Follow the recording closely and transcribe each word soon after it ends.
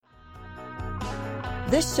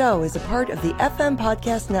This show is a part of the FM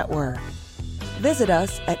Podcast Network. Visit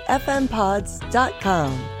us at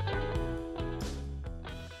fmpods.com.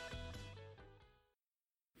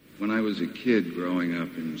 When I was a kid growing up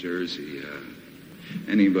in Jersey,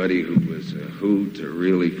 anybody who was a hoot or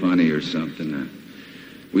really funny or something,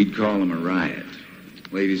 we'd call him a riot.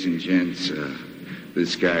 Ladies and gents,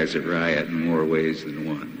 this guy's a riot in more ways than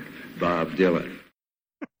one. Bob Dylan.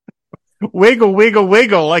 Wiggle, wiggle,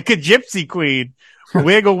 wiggle like a gypsy queen.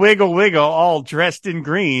 Wiggle, wiggle, wiggle, all dressed in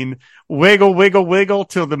green. Wiggle, wiggle, wiggle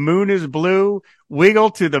till the moon is blue.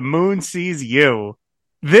 Wiggle till the moon sees you.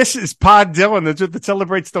 This is Pod Dylan, the truth that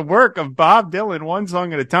celebrates the work of Bob Dylan, one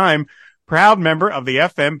song at a time. Proud member of the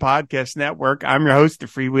FM Podcast Network. I'm your host, the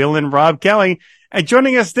freewheeling Rob Kelly. And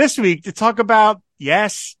joining us this week to talk about,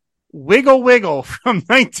 yes, Wiggle Wiggle from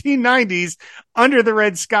 1990s, Under the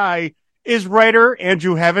Red Sky, is writer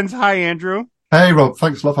Andrew Heavens. Hi, Andrew. Hey, Rob.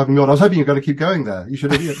 Thanks a lot for having me on. I was hoping you were going to keep going there. You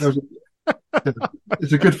should have.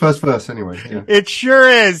 It's a good first verse anyway. Yeah. It sure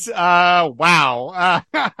is. Wow.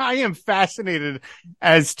 I am fascinated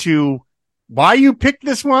as to why you picked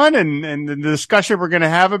this one and the discussion we're going to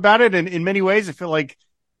have about it. And in many ways, I feel like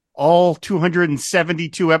all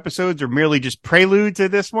 272 episodes are merely just prelude to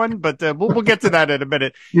this one, but we'll get to that in a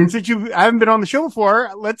minute. Since you haven't been on the show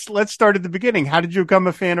before, let's start at the beginning. How did you become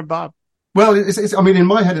a fan of Bob? Well, I mean, in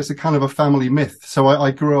my head, it's a kind of a family myth. So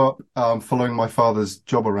I grew up following my father's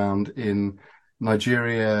job around in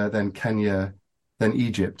Nigeria, then Kenya, then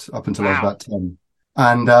Egypt, up until I was about 10.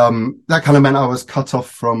 And that kind of meant I was cut off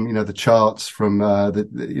from, the charts, from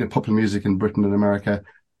the popular music in Britain and America.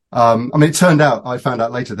 I mean, it turned out, I found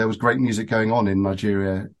out later, there was great music going on in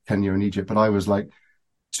Nigeria, Kenya, and Egypt, but I was like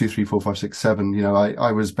 2, 3, 4, 5, 6, 7.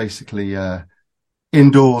 I was basically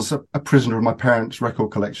indoors, a prisoner of my parents'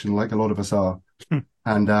 record collection, like a lot of us are.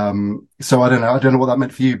 And so I don't know what that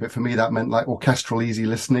meant for you, but for me that meant like orchestral easy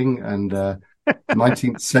listening and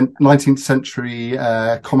 19th century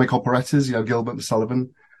comic operettas, Gilbert and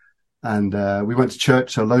Sullivan. And we went to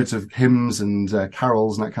church, so loads of hymns and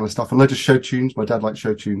carols and that kind of stuff, and loads of show tunes. My dad liked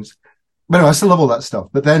show tunes. But anyway, I still love all that stuff.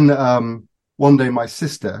 But then one day my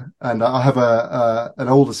sister, and I have an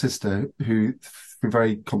older sister who, for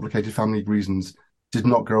very complicated family reasons, did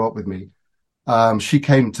not grow up with me. She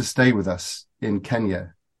came to stay with us in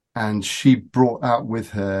Kenya, and she brought out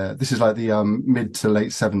with her, this is like the mid to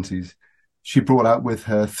late 70s, she brought out with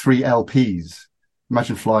her 3 LPs.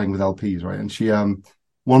 Imagine flying with LPs, right? And she, one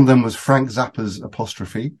of them was Frank Zappa's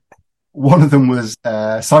Apostrophe. One of them was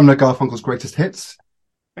Simon & Garfunkel's Greatest Hits.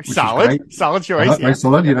 Solid choice. Very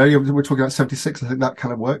solid. We're talking about 76. I think that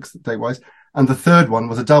kind of works date-wise. And the third one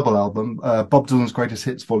was a double album, Bob Dylan's Greatest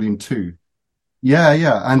Hits Volume 2.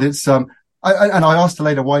 Yeah. And it's, I asked her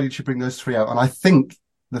later, why did she bring those 3 out? And I think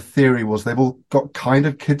the theory was they've all got kind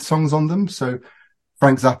of kid songs on them. So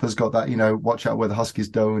Frank Zappa's got that, Watch Out Where the Huskies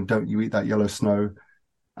Go and Don't You Eat That Yellow Snow.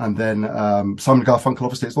 And then, Simon & Garfunkel,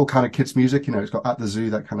 obviously it's all kind of kids music, it's got At the Zoo,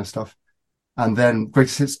 that kind of stuff. And then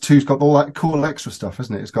Greatest Hits 2's got all that cool extra stuff,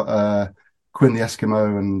 hasn't it? It's got, Quinn the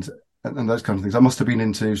Eskimo and those kind of things. I must have been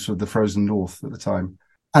into sort of the Frozen North at the time.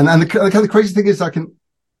 And the crazy thing is I can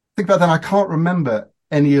think about that. I can't remember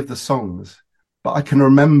any of the songs, but I can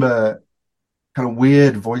remember kind of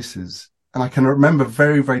weird voices. And I can remember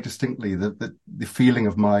very, very distinctly the feeling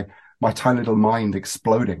of my tiny little mind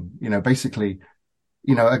exploding, basically,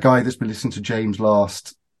 a guy that's been listening to James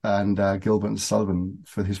Last and Gilbert and Sullivan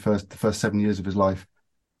for the first 7 years of his life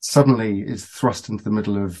suddenly is thrust into the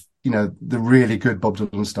middle of, the really good Bob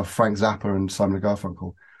Dylan stuff, Frank Zappa and Simon &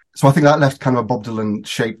 Garfunkel. So I think that left kind of a Bob Dylan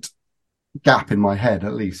shaped gap in my head,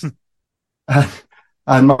 at least.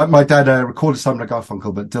 And my dad recorded Simon &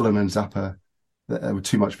 Garfunkel, but Dylan and Zappa were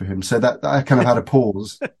too much for him. So that I kind of had a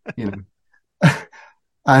pause,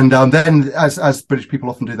 And then, as British people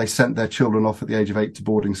often do, they sent their children off at the age of 8 to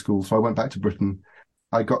boarding school. So I went back to Britain.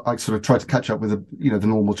 I sort of tried to catch up with the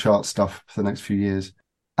normal chart stuff for the next few years.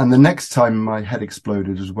 And the next time my head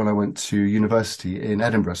exploded was when I went to university in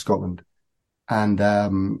Edinburgh, Scotland. And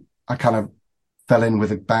I kind of fell in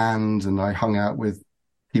with a band, and I hung out with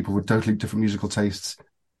people with totally different musical tastes.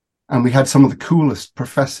 And we had some of the coolest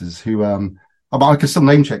professors who, I can still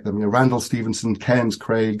name check them, Randall Stevenson, Cairns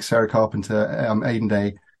Craig, Sarah Carpenter, Aidan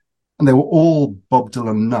Day. And they were all Bob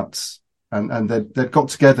Dylan nuts. And they'd got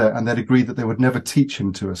together and they'd agreed that they would never teach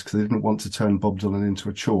him to us because they didn't want to turn Bob Dylan into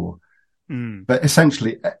a chore. But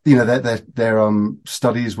essentially, their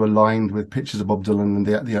studies were lined with pictures of Bob Dylan, and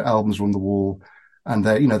the albums were on the wall, and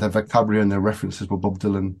their vocabulary and their references were Bob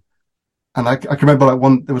Dylan. And I can remember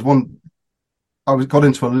I got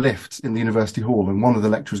into a lift in the university hall, and one of the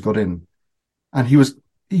lecturers got in, and he was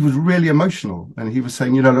he was really emotional, and he was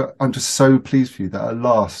saying, you know, look, I'm just so pleased for you that at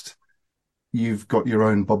last you've got your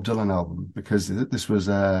own Bob Dylan album, because this was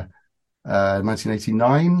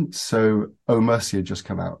 1989, so Oh Mercy had just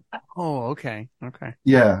come out. Oh, okay.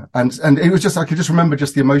 Yeah, and it was just, I could just remember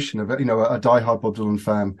just the emotion of it, you know, a diehard Bob Dylan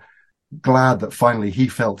fan, glad that finally he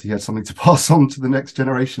felt he had something to pass on to the next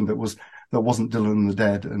generation that wasn't Dylan and the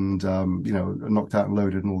Dead and you know, Knocked Out and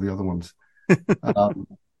Loaded and all the other ones.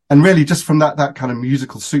 And really just from that kind of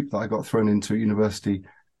musical soup that I got thrown into at university,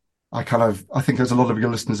 I think as a lot of your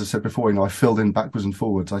listeners have said before, you know, I filled in backwards and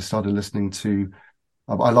forwards. I started listening to,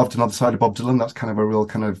 I loved Another Side of Bob Dylan. That's kind of a real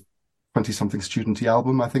kind of 20-something studenty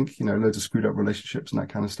album, I think, you know, loads of screwed up relationships and that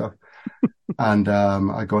kind of stuff. And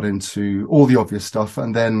I got into all the obvious stuff.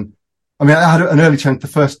 And then, I mean, I had an early chance. The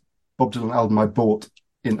first Bob Dylan album I bought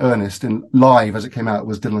in earnest, in live as it came out,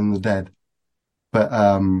 was Dylan and the Dead. But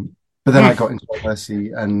then I got into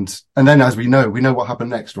Mercy, and then, as we know what happened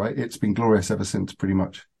next, right? It's been glorious ever since, pretty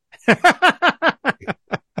much.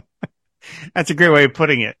 That's a great way of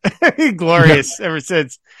putting it. Glorious ever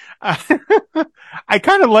since. I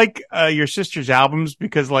kind of like your sister's albums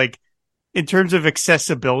because, like, in terms of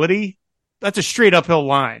accessibility, that's a straight uphill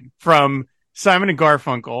line from Simon and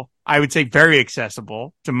Garfunkel. I would say very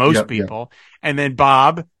accessible to most people. And then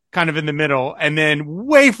Bob kind of in the middle, and then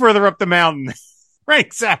way further up the mountain,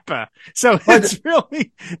 Frank Zappa. So it's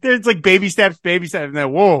really, there's like baby steps, and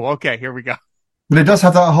then, whoa, okay, here we go. But it does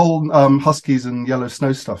have that whole Huskies and Yellow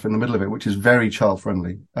Snow stuff in the middle of it, which is very child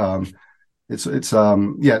friendly. It's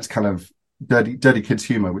kind of dirty kids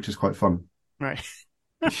humor, which is quite fun. Right.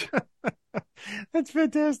 That's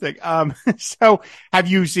fantastic. So have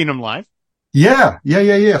you seen him live? Yeah.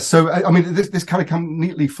 So, I mean, this kind of come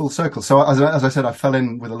neatly full circle. So as I said, I fell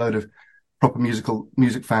in with a load of proper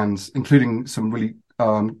music fans, including some really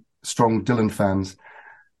strong Dylan fans.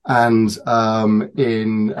 And when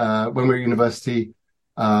we were at university,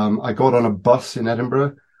 I got on a bus in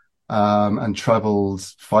Edinburgh and travelled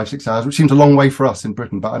 5-6 hours, which seemed a long way for us in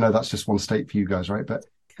Britain, but I know that's just one state for you guys, right? But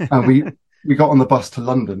and we got on the bus to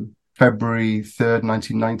London, February 3rd,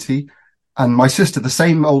 1990, and my sister, the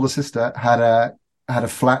same older sister, had a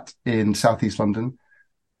flat in southeast London,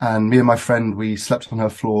 and me and my friend, we slept on her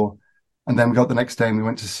floor, and then we got the next day and we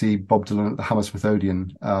went to see Bob Dylan at the Hammersmith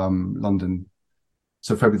Odeon, London.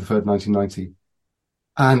 So February the 3rd, 1990.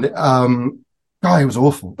 And, it was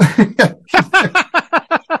awful.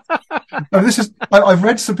 I've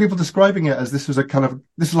read some people describing it as this is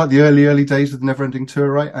like the early days of the Neverending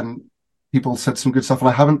Tour, right? And people said some good stuff, and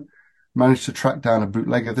I haven't managed to track down a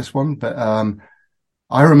bootleg of this one, but,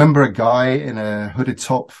 I remember a guy in a hooded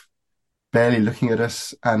top barely looking at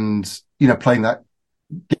us and, you know, playing that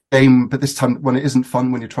game, but this time when it isn't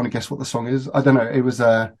fun, when you're trying to guess what the song is. I don't know. It was,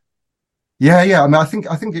 yeah. I mean, I think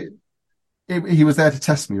he was there to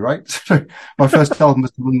test me, right? So my first album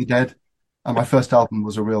was Dylan the Dead, and my first album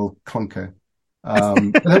was a real clunker.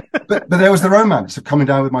 But there was the romance of coming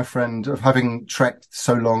down with my friend, of having trekked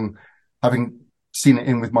so long, having seen it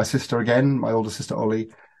in with my sister again, my older sister Ollie,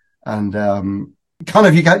 and kind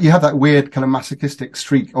of you have that weird kind of masochistic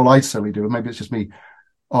streak, or I certainly do, maybe it's just me,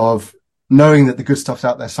 of knowing that the good stuff's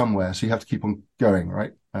out there somewhere, so you have to keep on going,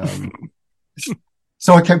 right?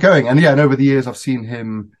 So I kept going, and over the years I've seen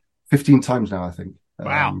him 15 times now, I think.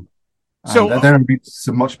 Wow! So there have been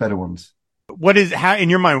some much better ones. How in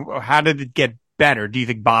your mind? How did it get better? Do you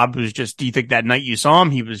think Bob was just? Do you think that night you saw him,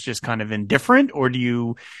 he was just kind of indifferent, or do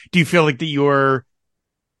you feel like that your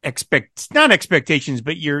not expectations,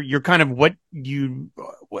 but you're kind of what you?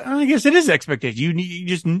 Well, I guess it is expectation. You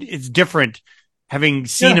just it's different having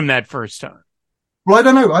seen him that first time. Well, I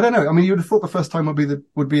don't know. I mean, you would have thought the first time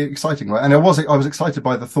would be exciting, right? And I was excited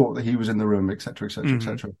by the thought that he was in the room, etc., etc.,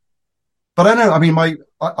 etc. But I don't know. I mean,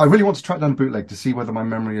 I really want to track down bootleg to see whether my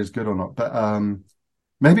memory is good or not. But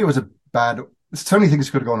maybe it was a bad. There's so many things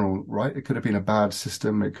could have gone wrong, right? It could have been a bad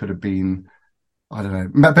system. It could have been, I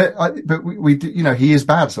don't know. But we you know, he is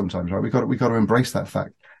bad sometimes, right? We got to embrace that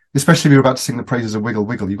fact. Especially if you're about to sing the praises of Wiggle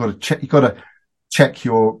Wiggle, you've got to check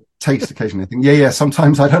your taste occasionally. Think,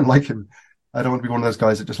 sometimes I don't like him. I don't want to be one of those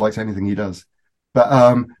guys that just likes anything he does. But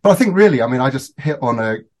I think really, I mean, I just hit on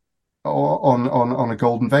a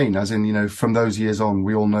golden vein, as in, you know, from those years on,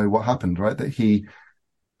 we all know what happened, right? That he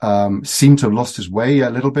seemed to have lost his way a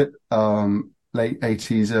little bit, late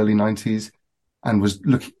 80s, early 90s, and was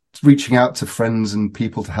reaching out to friends and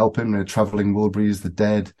people to help him, you know, Traveling Wilburys, The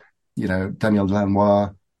Dead, you know, Daniel Lanois.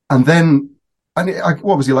 And then,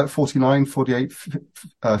 what was he, like 49, 48,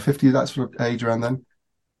 50, that sort of age around then?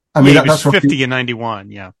 I mean, he was that's 50 in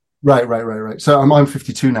 91. Yeah. Right. So I'm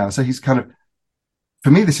 52 now. So he's kind of,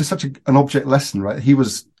 for me, this is such an object lesson, right? He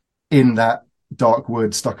was in that dark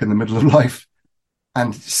wood stuck in the middle of life.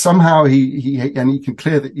 And somehow you can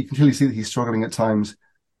clearly see that he's struggling at times,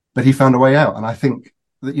 but he found a way out. And I think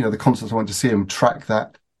that, the concerts I went to see him track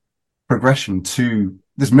that progression to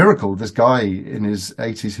this miracle, this guy in his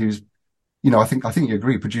 80s who's, I think you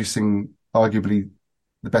agree, producing arguably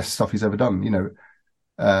the best stuff he's ever done,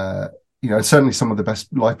 and certainly some of the best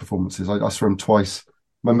live performances. I saw him twice.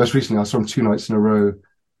 Most recently, I saw him 2 nights in a row,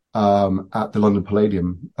 at the London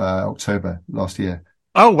Palladium, October last year.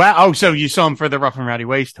 Oh, wow. Oh, so you saw him for the Rough and Rowdy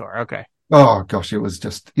Ways tour. Okay. Oh gosh, it was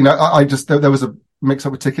just, there was a mix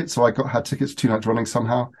up with tickets. So I had tickets 2 nights running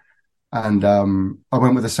somehow. And, I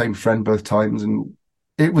went with the same friend both times, and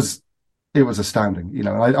it was astounding,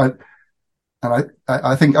 and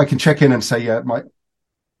I think I can check in and say, I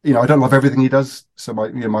don't love everything he does. So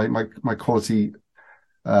my quality,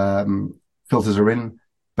 filters are in,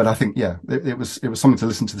 but I think, it was something to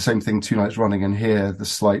listen to the same thing 2 nights running and hear the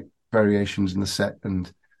slight variations in the set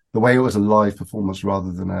and the way it was a live performance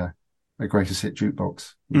rather than a greatest hit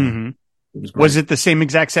jukebox. Mm-hmm. It was great. Was it the same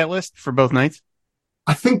exact set list for both nights?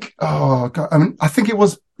 I think, I think it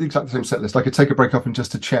was the exact same set list. I could take a break up and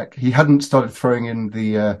just to check. He hadn't started throwing in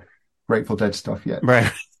the Grateful Dead stuff yet.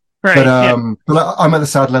 Right. But I'm at the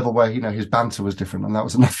sad level where, his banter was different, and that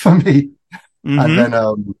was enough for me. Mm-hmm. And then,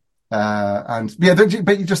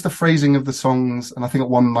 but just the phrasing of the songs. And I think at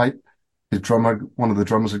one night, one of the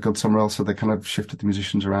drummers had gone somewhere else, so they kind of shifted the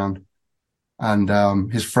musicians around. And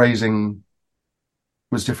his phrasing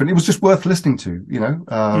was different. It was just worth listening to,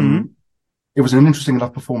 Mm-hmm. It was an interesting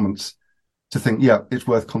enough performance to think, it's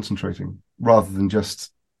worth concentrating rather than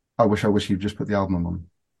just, I wish you'd just put the album on.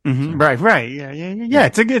 Mm-hmm. So, right. Yeah.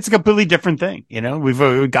 It's a completely different thing.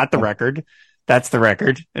 We've got the record. That's the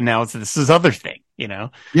record. And now it's this other thing, Yeah.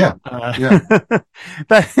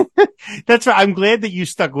 That's right. I'm glad that you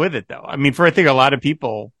stuck with it though. I mean, I think a lot of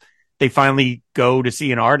people, they finally go to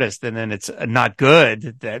see an artist and then it's not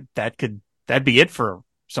good. That'd be it for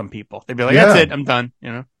some people. They'd be like, that's it. I'm done,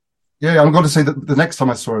 Yeah, I'm going to say that the next time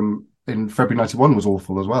I saw him in February 91 was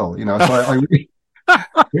awful as well. So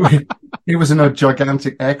it was in a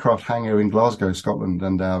gigantic aircraft hangar in Glasgow, Scotland.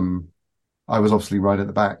 And, I was obviously right at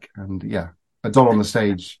the back, and a doll on the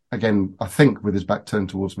stage again, I think with his back turned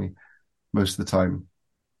towards me most of the time.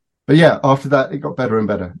 But after that, it got better and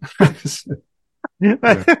better.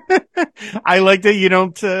 I like that you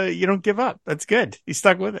don't give up. That's good. You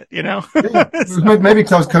stuck with it, Maybe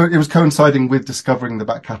because it was coinciding with discovering the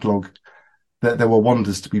back catalogue that there were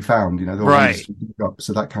wonders to be found, there were wonders to pick up,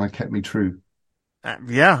 so that kind of kept me true.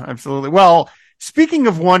 Yeah, absolutely. Well, speaking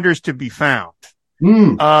of wonders to be found,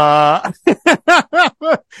 let's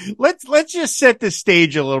just set the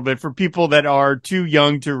stage a little bit for people that are too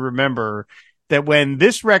young to remember that when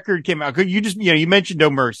this record came out, you mentioned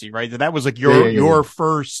No Mercy, right? That was like your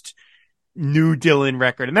first new Dylan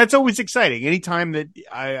record. And that's always exciting. Anytime that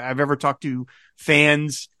I've ever talked to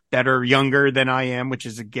fans that are younger than I am, which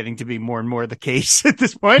is getting to be more and more the case at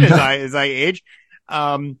this point as I age.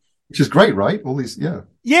 Which is great, right? All these,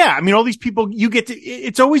 Yeah. I mean, all these people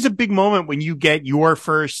it's always a big moment when you get your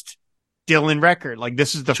first Dylan record. Like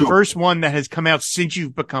this is the first one that has come out since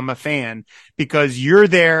you've become a fan, because you're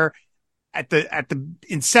there at the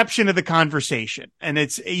inception of the conversation. And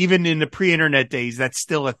it's even in the pre-internet days, that's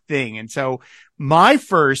still a thing. And so my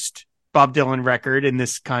first Bob Dylan record in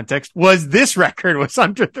this context was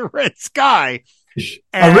Under the Red Sky.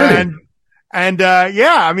 And, really? And,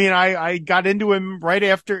 I mean, I got into him right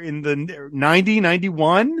after in the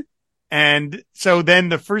 91. And so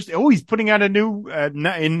then he's putting out a new,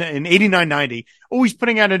 in 89, 90, he's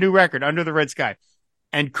putting out a new record, Under the Red Sky.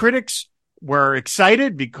 And critics were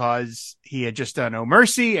excited because he had just done Oh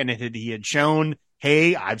Mercy, and he had shown,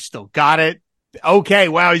 hey, I've still got it. Okay.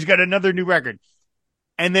 Wow. He's got another new record.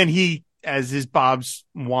 And then he, as his Bob's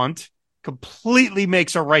want, completely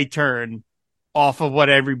makes a right turn off of what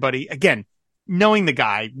everybody, again, knowing the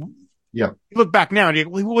guy. Yeah. You look back now and he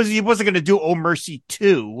wasn't going to do Oh Mercy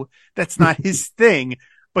 2. That's not his thing,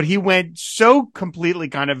 but he went so completely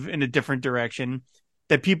kind of in a different direction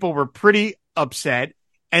that people were pretty upset.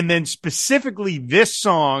 And then specifically this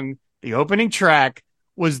song, the opening track,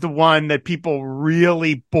 was the one that people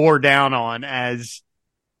really bore down on as,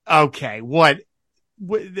 okay, what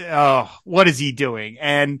is he doing?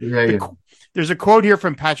 And there's a quote here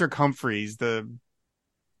from Patrick Humphreys, a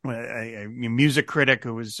music critic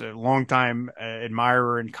who was a longtime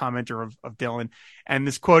admirer and commenter of Dylan. And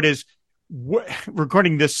this quote is,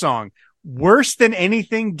 recording this song, worse than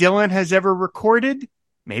anything Dylan has ever recorded?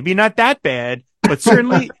 Maybe not that bad, but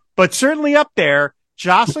certainly up there,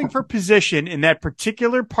 jostling for position in that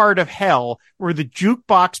particular part of hell where the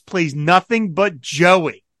jukebox plays nothing but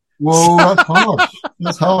Joey. Whoa, that's harsh.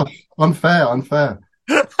 That's harsh. Unfair.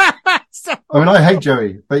 So, I mean, I hate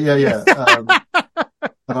Joey, but yeah.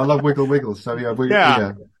 And I love Wiggle Wiggle. So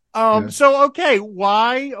yeah. So, okay.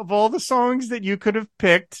 Why, of all the songs that you could have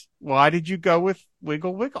picked, why did you go with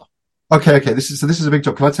Wiggle Wiggle? Okay. This is a big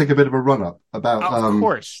job. Can I take a bit of a run up about? Of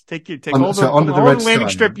course. Take all the landing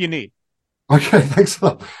strip you need. Okay, thanks a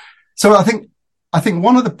lot. So I think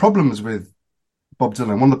one of the problems with Bob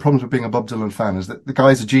Dylan, one of the problems with being a Bob Dylan fan, is that the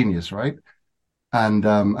guy's a genius, right? And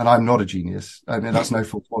I'm not a genius. I mean, that's no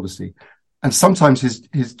false modesty. And sometimes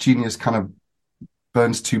his genius kind of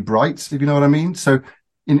burns too bright, if you know what I mean. So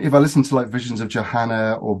if I listen to like Visions of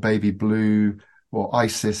Johanna or Baby Blue or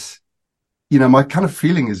Isis, my kind of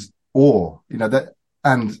feeling is awe,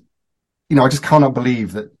 and I just cannot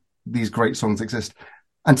believe that these great songs exist.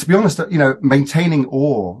 And to be honest, maintaining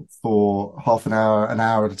awe for half an hour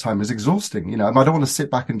at a time is exhausting, and I don't want to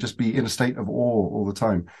sit back and just be in a state of awe all the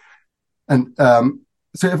time. And,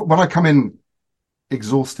 so when I come in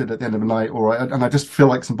exhausted at the end of the night, and I just feel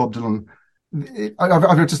like some Bob Dylan,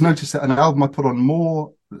 I've just noticed that an album I put on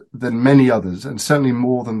more than many others, and certainly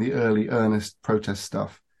more than the early earnest protest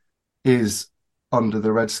stuff, is Under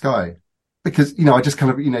the Red Sky. Because, I just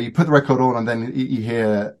kind of, you put the record on and then you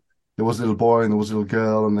hear there was a little boy and there was a little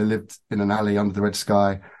girl and they lived in an alley under the red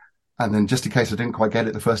sky. And then just in case I didn't quite get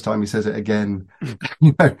it the first time, he says it again,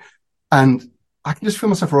 and I can just feel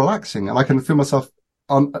myself relaxing, and I can feel myself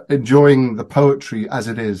enjoying the poetry as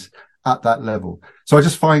it is at that level. So I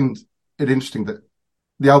just find it interesting that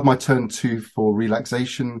the album I turn to for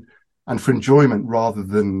relaxation and for enjoyment rather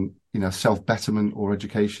than, self-betterment or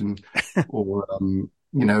education or,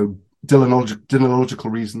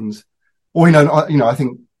 Dylanological reasons. Or, I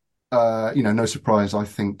think, no surprise, I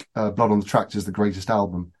think Blood on the Tracks is the greatest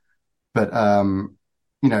album. But,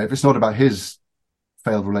 if it's not about his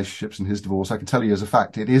failed relationships and his divorce, I can tell you as a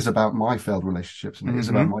fact, it is about my failed relationships and it is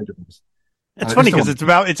about my divorce. It's funny because it's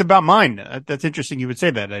about mine. That's interesting. You would say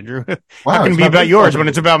that, Andrew. Wow, how can it be about yours when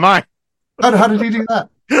it's about mine? How did you do that?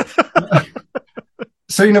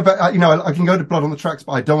 So, but I can go to Blood on the Tracks,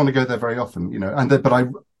 but I don't want to go there very often, but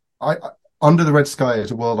I Under the Red Sky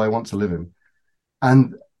is a world I want to live in.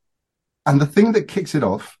 And the thing that kicks it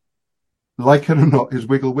off, like it or not, is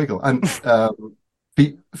Wiggle Wiggle. And,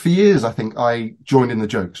 for years, I think I joined in the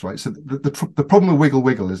jokes, right? So the problem with Wiggle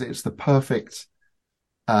Wiggle is it's the perfect,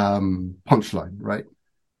 punchline, right?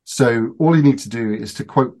 So all you need to do is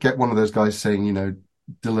to get one of those guys saying,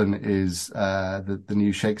 Dylan is, the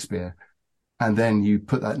new Shakespeare. And then you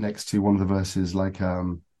put that next to one of the verses, like,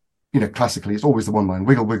 classically, it's always the one line,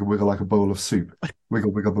 wiggle, wiggle, wiggle like a bowl of soup,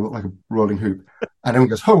 wiggle, wiggle, wiggle like a rolling hoop. And everyone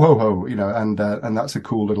goes, ho, ho, ho, and that's a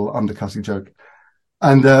cool little undercutting joke.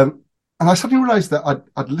 And I suddenly realized that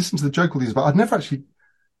I'd listened to the joke all these, but I'd never actually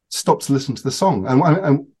stopped to listen to the song.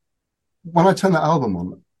 And when I turned that album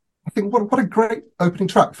on, I think, what a great opening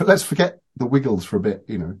track. Let's forget the wiggles for a bit,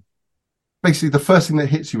 Basically, the first thing that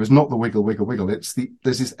hits you is not the wiggle, wiggle, wiggle. There's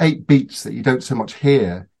these 8 beats that you don't so much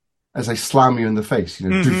hear as they slam you in the face,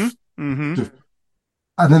 doof, doof.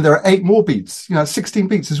 And then there are 8 more beats, 16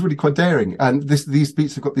 beats is really quite daring. And these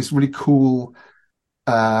beats have got this really cool,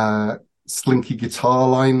 slinky guitar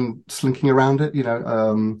line slinking around it,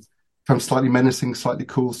 kind of slightly menacing, slightly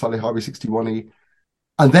cool, slightly Highway 61-y.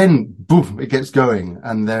 And then, boom, it gets going.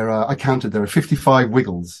 And there are 55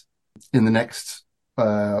 wiggles in the next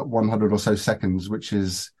 100 or so seconds, which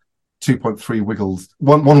is 2.3 wiggles,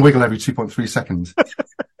 one wiggle every 2.3 seconds.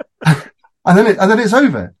 and then it's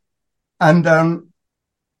over. And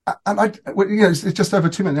it's just over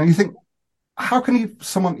 2 minutes. And you think, how can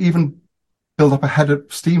someone even build up a head of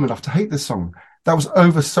steam enough to hate this song? That was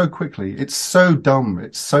over so quickly. It's so dumb.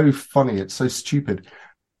 It's so funny. It's so stupid.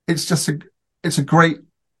 It's just a great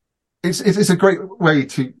way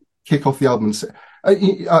to kick off the album.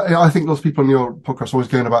 I think lots of people on your podcast are always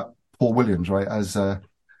going about Paul Williams, right? As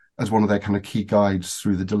one of their kind of key guides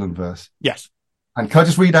through the Dylan verse. Yes. And can I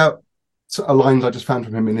just read out a line I just found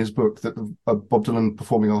from him in his book, that Bob Dylan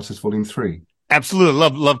Performing Artist Volume 3. Absolutely.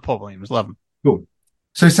 Love Paul Williams. Love him. Cool.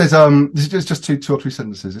 So he says, this is just two or three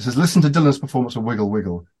sentences. It says, listen to Dylan's performance of Wiggle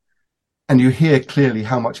Wiggle, and you hear clearly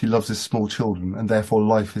how much he loves his small children and therefore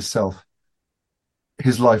life itself,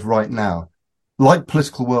 his life right now. Like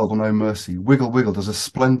Political World or No Mercy, Wiggle Wiggle does a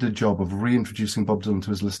splendid job of reintroducing Bob Dylan to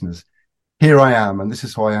his listeners. Here I am, and this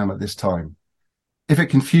is who I am at this time. If it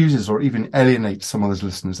confuses or even alienates some of his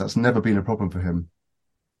listeners, that's never been a problem for him.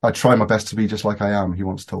 I try my best to be just like I am, he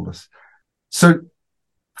once told us. So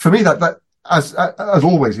for me, that as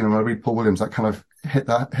always, when I read Paul Williams, that kind of hit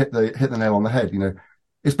the nail on the head.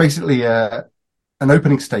 It's basically an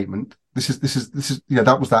opening statement. This is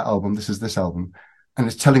that was that album. This is this album. and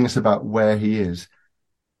it's telling us about where he is.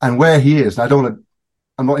 And where he is, and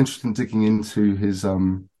I'm not interested in digging into his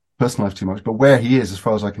personal life too much, but where he is, as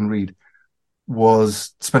far as I can read,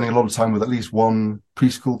 was spending a lot of time with at least one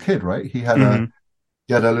preschool kid, right? He had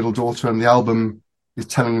a little daughter, and the album is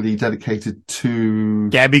tellingly dedicated to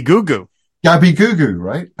Gabby Goo Goo. Gabby Goo Goo,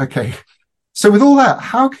 right? Okay. So with all that,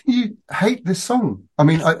 how can you hate this song? I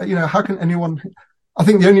mean, how can anyone? I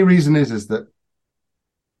think the only reason is that.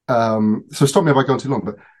 So stop me if I go on too long,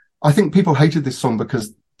 but I think people hated this song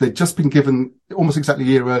because they'd just been given, almost exactly a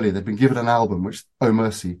year earlier, they'd been given an album, which, Oh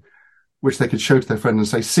Mercy, which they could show to their friend and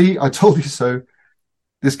say, see, I told you so.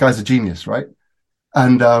 This guy's a genius, right?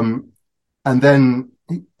 And then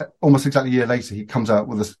almost exactly a year later, he comes out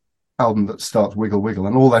with this album that starts Wiggle Wiggle,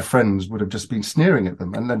 and all their friends would have just been sneering at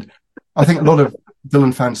them. And then I think a lot of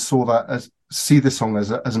Dylan fans see this song as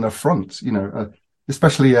an affront,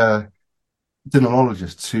 especially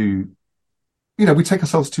Dylanologists who, we take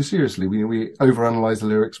ourselves too seriously. We overanalyze the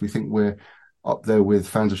lyrics. We think we're up there with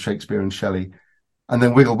fans of Shakespeare and Shelley. And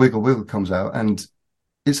then Wiggle, Wiggle, Wiggle comes out, and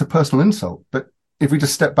it's a personal insult. But if we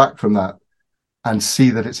just step back from that and see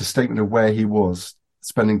that it's a statement of where he was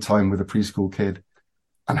spending time with a preschool kid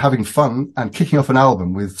and having fun and kicking off an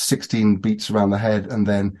album with 16 beats around the head and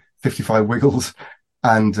then 55 wiggles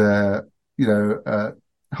and,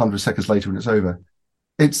 100 seconds later when it's over,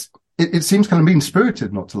 it seems kind of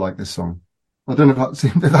mean-spirited not to like this song. I don't know if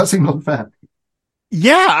that seemed unfair.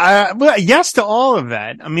 Yeah. Well, yes to all of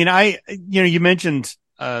that. I mean, you mentioned,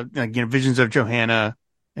 Visions of Johanna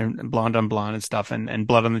and Blonde on Blonde and stuff and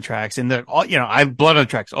Blood on the Tracks, and Blood on the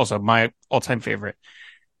Tracks also my all-time favorite.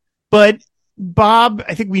 But Bob,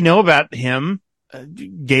 I think we know about him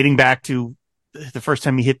dating back to the first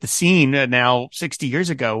time he hit the scene now 60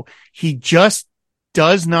 years ago. He just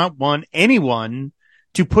does not want anyone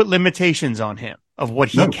to put limitations on him of what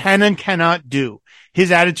he can and cannot do.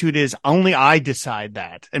 His attitude is only I decide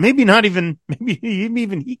that. And maybe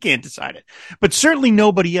even he can't decide it, but certainly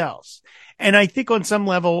nobody else. And I think on some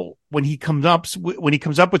level, when he comes up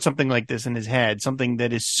with something like this in his head, something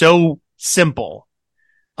that is so simple,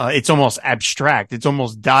 it's almost abstract. It's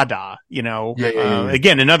almost dada,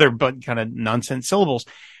 again, another but kind of nonsense syllables.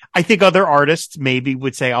 I think other artists maybe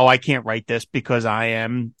would say, oh, I can't write this because I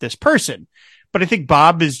am this person. But I think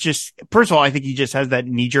Bob is just, first of all, I think he just has that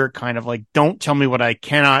knee-jerk kind of like, don't tell me what I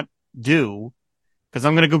cannot do because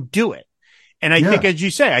I'm going to go do it. And I think, as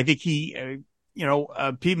you say, I think he, a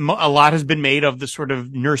lot has been made of the sort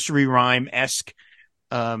of nursery rhyme-esque,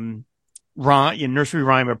 nursery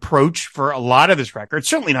rhyme approach for a lot of this record.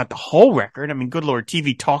 Certainly not the whole record. I mean, good Lord,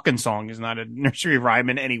 TV Talkin' Song is not a nursery rhyme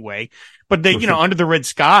in any way. But Under the Red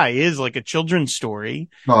Sky is like a children's story.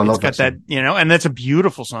 Oh, I love it's got that, and that's a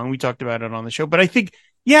beautiful song. We talked about it on the show. But I think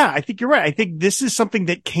you're right. I think this is something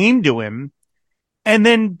that came to him. And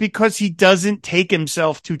then because he doesn't take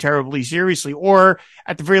himself too terribly seriously, or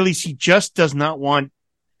at the very least, he just does not want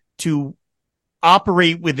to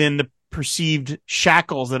operate within the perceived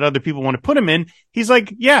shackles that other people want to put him in. He's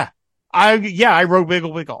like, I wrote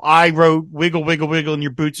Wiggle Wiggle. I wrote Wiggle Wiggle Wiggle in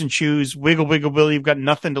your boots and shoes. Wiggle Wiggle Wiggle. You've got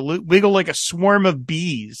nothing to lose. Wiggle like a swarm of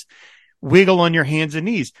bees. Wiggle on your hands and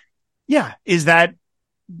knees. Yeah. Is that,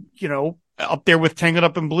 up there with Tangled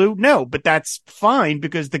Up in Blue? No, but that's fine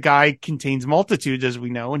because the guy contains multitudes, as we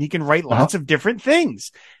know, and he can write lots of different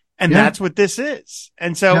things. And that's what this is.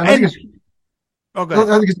 And so, I think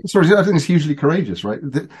it's hugely courageous, right?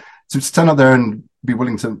 To stand up there and be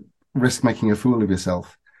willing to risk making a fool of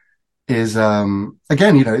yourself is, again,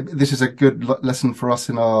 this is a good lesson for us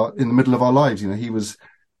in the middle of our lives. He was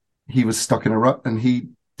stuck in a rut and he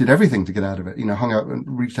did everything to get out of it, hung out and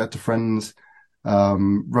reached out to friends,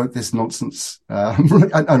 wrote this nonsense,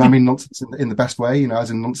 and I mean nonsense in the best way, as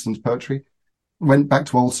in nonsense poetry, went back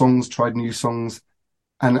to old songs, tried new songs.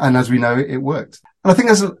 And as we know, it worked. And I think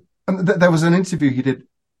there was an interview he did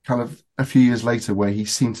kind of a few years later where he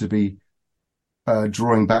seemed to be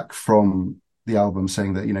drawing back from the album,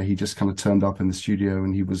 saying that, he just kind of turned up in the studio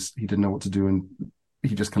and he didn't know what to do and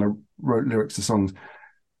he just kind of wrote lyrics to songs.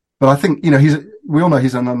 But I think, we all know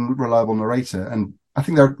he's an unreliable narrator, and I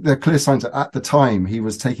think there are clear signs that at the time he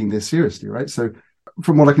was taking this seriously, right? So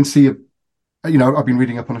from what I can see, I've been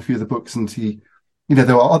reading up on a few of the books, and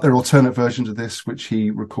there are other alternate versions of this which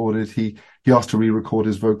he recorded. He asked to re-record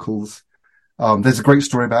his vocals. There's a great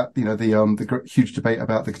story about the huge debate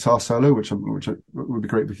about the guitar solo, which would be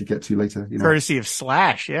great if we could get to later. Courtesy of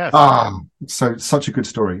Slash, yes. So such a good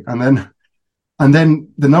story. And then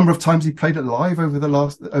the number of times he played it live over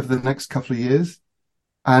the next couple of years,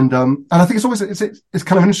 and I think it's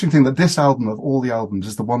kind of an interesting thing that this album of all the albums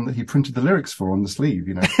is the one that he printed the lyrics for on the sleeve.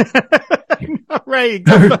 Right.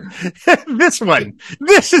 This one.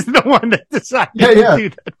 This is the one that decided to do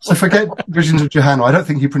that. So forget Visions of Johanna. I don't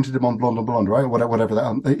think he printed him on Blonde on Blonde, right? Or whatever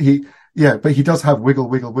that. But he does have Wiggle,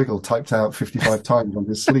 Wiggle, Wiggle typed out 55 times on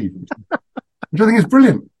his sleeve, which I think is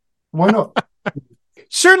brilliant. Why not?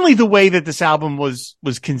 Certainly the way that this album was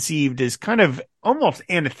conceived is kind of almost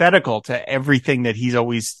antithetical to everything that he's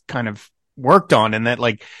always kind of worked on. And that,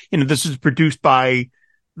 like, this was produced by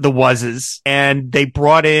the Wuzzes, and they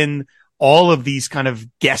brought in all of these kind of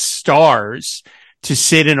guest stars to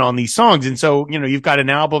sit in on these songs. And so, you've got an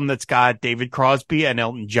album that's got David Crosby and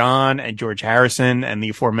Elton John and George Harrison and the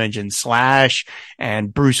aforementioned Slash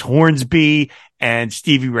and Bruce Hornsby and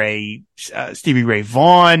Stevie Ray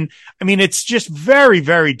Vaughan. I mean, it's just very,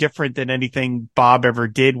 very different than anything Bob ever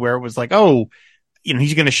did, where it was like, oh,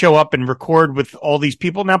 he's going to show up and record with all these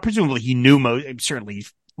people. Now, presumably he knew certainly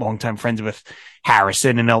longtime friends with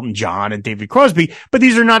Harrison and Elton John and David Crosby, but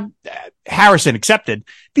these are not, Harrison accepted,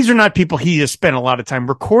 these are not people he has spent a lot of time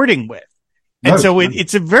recording with. And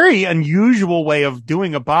it's a very unusual way of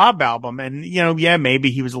doing a Bob album. And, maybe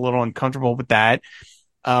he was a little uncomfortable with that.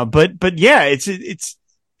 But yeah,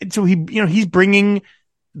 so he's bringing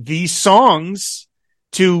these songs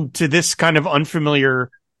to this kind of unfamiliar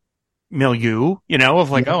milieu, of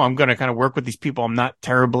like, oh, I'm going to kind of work with these people I'm not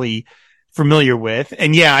terribly familiar with.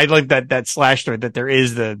 And yeah, I like that Slash story, that there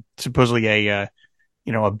is supposedly a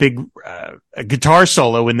big guitar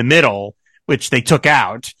solo in the middle, which they took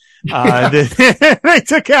out. They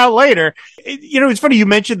took out later. It's funny you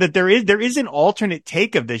mentioned that there is an alternate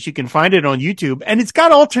take of this. You can find it on YouTube, and it's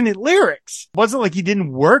got alternate lyrics. It wasn't like he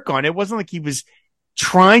didn't work on it. It wasn't like he was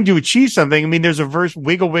trying to achieve something. I mean, there's a verse,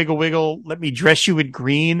 wiggle, wiggle, wiggle, let me dress you in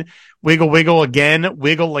green, wiggle, wiggle again,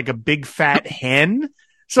 wiggle like a big fat hen.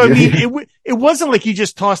 So, I mean, it wasn't like he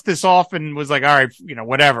just tossed this off and was like, all right,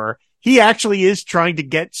 whatever. He actually is trying to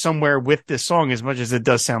get somewhere with this song, as much as it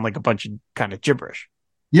does sound like a bunch of kind of gibberish.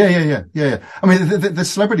 Yeah. I mean, the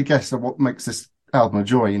celebrity guests are what makes this album a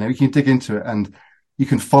joy. You can dig into it and you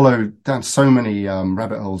can follow down so many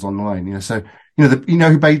rabbit holes online. So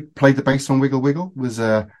who played the bass on Wiggle Wiggle was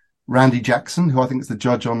Randy Jackson, who I think is the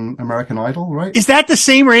judge on American Idol, right? Is that the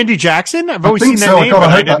same Randy Jackson? I've always seen that name, but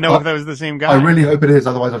I didn't know if that was the same guy. I really hope it is.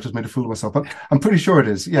 Otherwise, I've just made a fool of myself. But I'm pretty sure it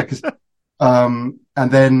is. Yeah, because and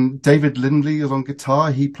then David Lindley is on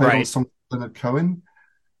guitar. He played on something with Leonard Cohen.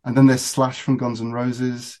 And then there's Slash from Guns N'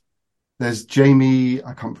 Roses. There's Jamie,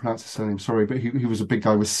 I can't pronounce his surname, sorry, but he was a big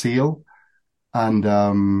guy with Seal. And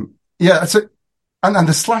and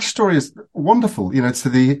the Slash story is wonderful.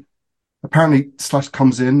 Apparently Slash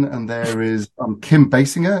comes in and there is Kim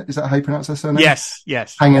Basinger, is that how you pronounce her surname?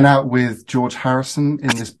 Yes. Hanging out with George Harrison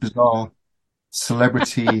in this bizarre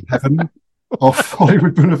celebrity heaven off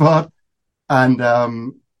Hollywood Boulevard.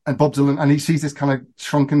 And Bob Dylan, and he sees this kind of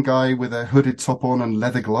shrunken guy with a hooded top on and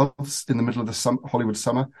leather gloves in the middle of the Hollywood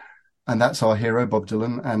summer. And that's our hero, Bob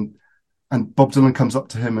Dylan. And Bob Dylan comes up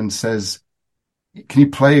to him and says, can you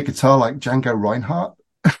play a guitar like Django Reinhardt?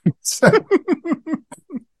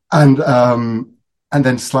 And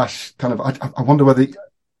then Slash kind of, I wonder whether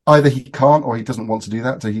either he can't or he doesn't want to do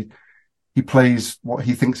that. So he plays what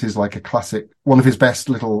he thinks is like a classic, one of his best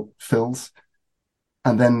little fills.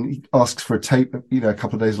 And then he asks for a tape, a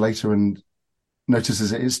couple of days later, and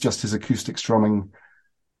notices it's just his acoustic strumming.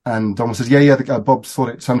 And Donald says, Bob thought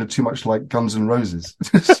it sounded too much like Guns N' Roses.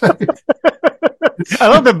 I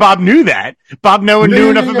love that Bob knew that. Bob knew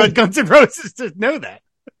enough about Guns N' Roses to know that.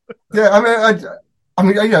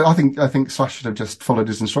 I think Slash should have just followed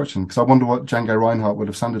his instruction, because I wonder what Django Reinhardt would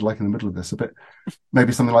have sounded like in the middle of this. A bit,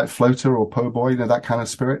 maybe something like Floater or Po' Boy, that kind of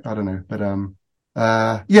spirit. I don't know, but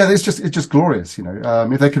it's just glorious.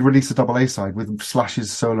 If they could release a double A side with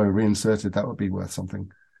Slash's solo reinserted, that would be worth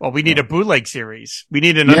something. Well, we need a bootleg series. We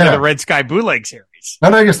need an Under the Red Sky bootleg series.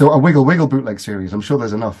 No, just a Wiggle Wiggle bootleg series. I'm sure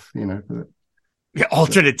there's enough.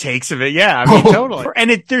 Alternate takes of it. Yeah, I mean, totally.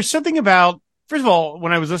 And there's something about, first of all,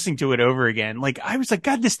 when I was listening to it over again, like I was like,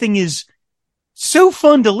 God, this thing is so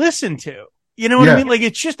fun to listen to. You know what I mean? Like,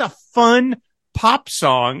 it's just a fun pop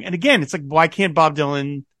song. And again, it's like, why can't Bob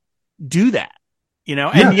Dylan do that?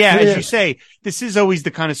 As you say, this is always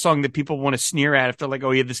the kind of song that people want to sneer at if they're like,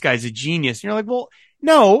 oh yeah, this guy's a genius. And you're like, well,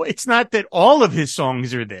 no, it's not that all of his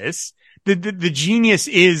songs are this. The genius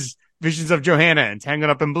is Visions of Johanna and Tangled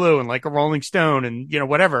Up in Blue and Like a Rolling Stone and,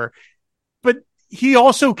 whatever. But he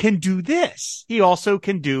also can do this. He also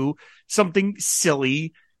can do something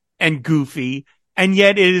silly and goofy. And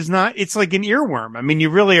yet it is not, it's like an earworm. I mean, you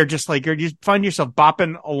really are just like, you find yourself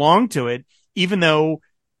bopping along to it, even though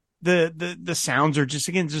the sounds are just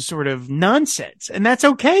sort of nonsense. And that's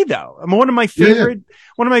okay though. I mean, one of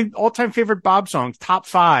my all-time favorite Bob songs, top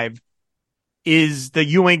 5, is the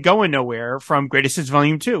You Ain't Going Nowhere from Greatest Hits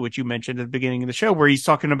Volume 2, which you mentioned at the beginning of the show, where he's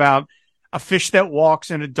talking about a fish that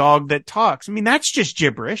walks and a dog that talks. I mean, that's just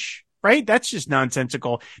gibberish, right? That's just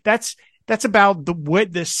nonsensical. That's about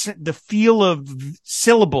the feel of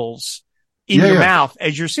syllables in your mouth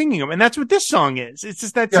as you're singing them. And that's what this song is. It's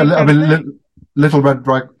just that. Yeah, I mean, little red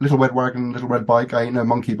wagon, little red bike. I ain't no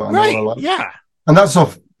monkey, but I know what I like. Yeah. And that's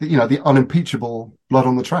off, the unimpeachable Blood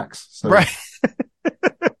on the Tracks. So. Right.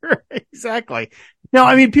 Exactly. Now,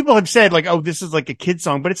 I mean, people have said like, oh, this is like a kid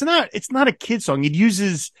song, but it's not a kid song. It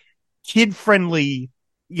uses kid friendly,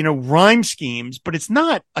 rhyme schemes, but it's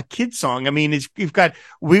not a kid song. I mean, you've got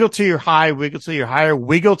wiggle till you're high, wiggle till you're higher,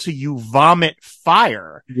 wiggle till you vomit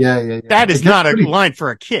fire. Yeah. That is not a line for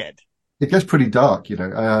a kid. It gets pretty dark,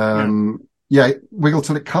 wiggle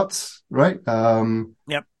till it cuts, right?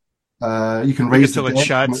 Yep. You can raise till the it dead,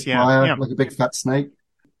 shuts, fire, like a big fat snake.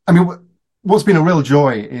 I mean, what's been a real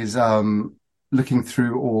joy is looking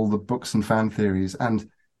through all the books and fan theories, and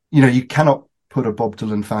you cannot put a Bob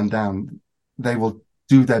Dylan fan down. They will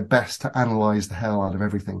do their best to analyze the hell out of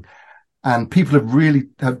everything, and people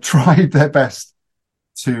have tried their best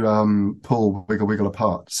to pull Wiggle Wiggle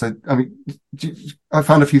apart. So, I mean, I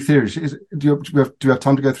found a few theories. Do you have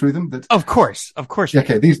time to go through them? Of course. Yeah,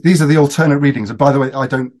 okay, these are the alternate readings. And by the way, I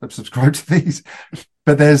don't subscribe to these,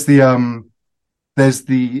 but there's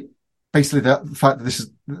basically the fact that this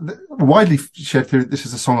is widely shared theory. This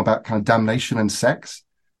is a song about kind of damnation and sex.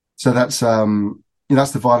 So that's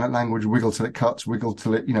that's the violent language. Wiggle till it cuts. Wiggle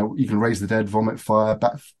till it, you can raise the dead, vomit fire,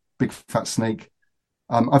 big fat snake.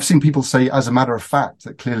 I've seen people say, as a matter of fact,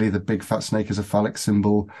 that clearly the big fat snake is a phallic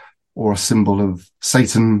symbol or a symbol of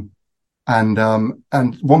Satan. And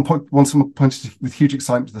someone pointed with huge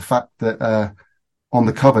excitement to the fact that on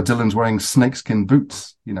the cover, Dylan's wearing snakeskin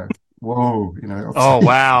boots. Whoa, Oh,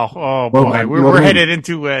 wow. Oh, boy. Man, we're headed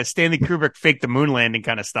into Stanley Kubrick fake the moon landing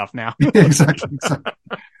kind of stuff now. Yeah, exactly.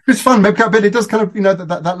 It's fun, but it does kind of,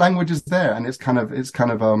 that language is there, and it's kind of,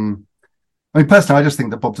 I mean, personally, I just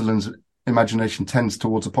think that Bob Dylan's imagination tends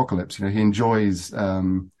towards apocalypse. He enjoys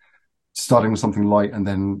starting with something light, and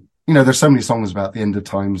then, there's so many songs about the end of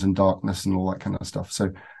times and darkness and all that kind of stuff.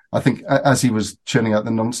 So I think as he was churning out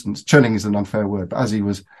the nonsense, churning is an unfair word, but as he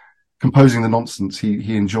was composing the nonsense,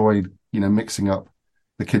 he enjoyed, mixing up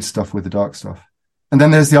the kids' stuff with the dark stuff. And then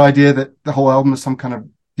there's the idea that the whole album is some kind of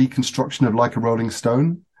deconstruction of Like a Rolling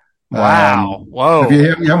Stone. Wow. Whoa.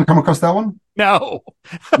 You haven't come across that one? No.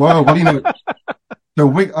 Whoa, what do you know? So,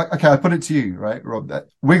 okay, I put it to you, right, Rob? That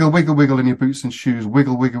wiggle, wiggle, wiggle in your boots and shoes.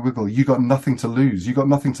 Wiggle, wiggle, wiggle. You got nothing to lose. You got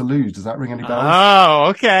nothing to lose. Does that ring any bells? Oh,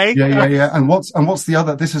 okay. Yeah. And what's the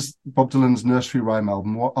other? This is Bob Dylan's nursery rhyme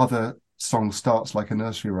album. What other song starts like a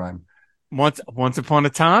nursery rhyme? Once upon a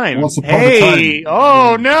time. Once upon a time.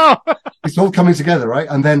 Oh no. It's all coming together, right?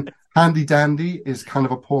 And then Handy Dandy is kind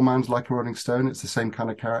of a poor man's Like a Rolling Stone. It's the same kind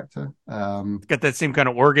of character. It's got that same kind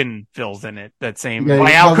of organ fills in it. That same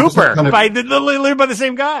by Al Cooper, by the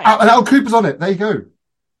same guy. And Al Cooper's on it. There you go.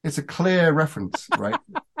 It's a clear reference, right?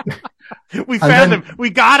 We found him. We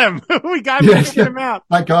got him. We got him. Yes, him out.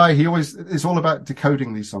 That guy. It's all about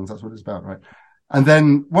decoding these songs. That's what it's about, right? And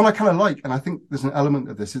then one I kind of like, and I think there's an element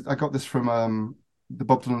of this. I got this from the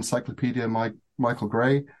Bob Dylan Encyclopedia, Michael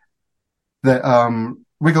Gray, that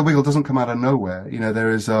Wiggle Wiggle doesn't come out of nowhere. There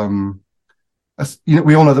is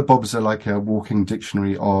we all know that Bob's like a walking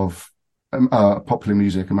dictionary of popular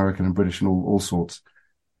music, American and British and all sorts.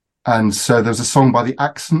 And so there's a song by the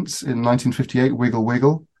Accents in 1958, Wiggle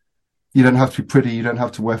Wiggle. You don't have to be pretty, you don't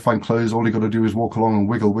have to wear fine clothes. All you got to do is walk along and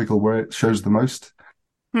wiggle wiggle where it shows the most.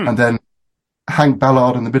 And then Hank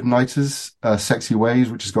Ballard and the Midnighters, Sexy Ways,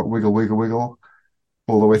 which has got Wiggle Wiggle Wiggle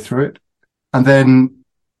all the way through it. And then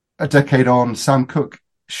a decade on, Sam Cooke,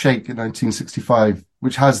 Shake in 1965,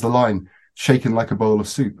 which has the line, shaken like a bowl of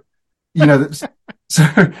soup.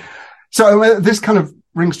 So this kind of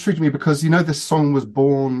rings true to me because, this song was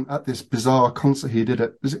born at this bizarre concert he did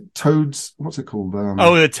is it Toads? What's it called?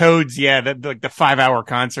 The Toads. Yeah. The 5-hour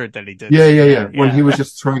concert that he did. Yeah. When he was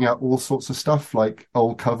just throwing out all sorts of stuff like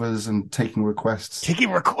old covers and taking requests.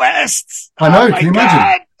 I know. Can you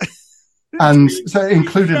imagine? And so it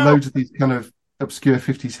included loads of these kind of obscure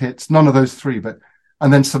 50s hits. None of those three,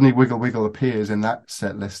 and then suddenly Wiggle Wiggle appears in that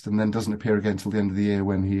set list and then doesn't appear again till the end of the year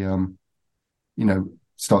when he,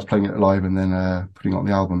 starts playing it live and then putting it on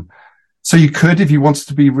the album. So you could, if you wanted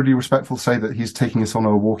to be really respectful, say that he's taking us on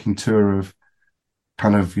a walking tour of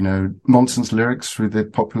kind of, nonsense lyrics through the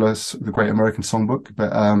Great American Songbook.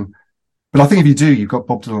 But I think if you do, you've got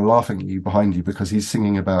Bob Dylan laughing at you behind you because he's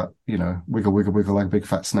singing about, wiggle, wiggle, wiggle like a big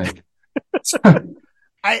fat snake.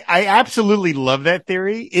 I absolutely love that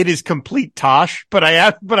theory. It is complete tosh, but I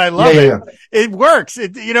love it. Yeah. It works.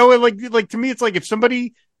 Like to me, it's like if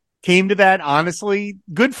somebody came to that honestly,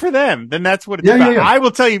 good for them. Then that's what it's about. Yeah. I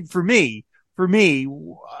will tell you, for me,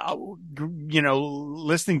 listening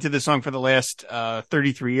to this song for the last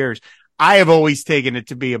 33 years, I have always taken it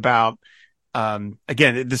to be about,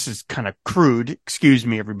 again, this is kind of crude, excuse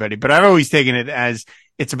me, everybody, but I've always taken it as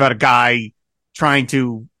it's about a guy trying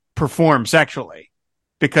to perform sexually.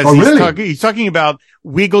 Because he's talking about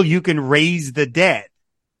Wiggle, you can raise the dead.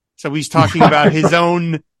 So he's talking about his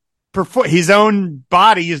own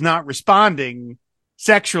body is not responding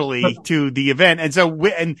sexually to the event. And so,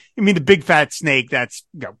 the big fat snake, that's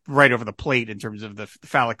right over the plate in terms of the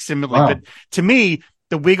phallic simile. Wow. But to me,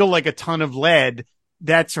 the wiggle like a ton of lead,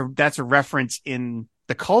 that's a reference in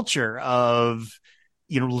the culture of,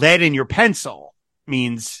 lead in your pencil.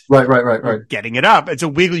 Means right. Getting it up. It's a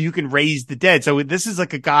wiggle. You can raise the dead. So this is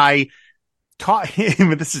like a guy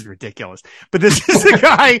this is ridiculous, but this is a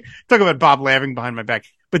guy talk about Bob laughing behind my back,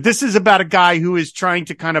 but this is about a guy who is trying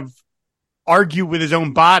to kind of argue with his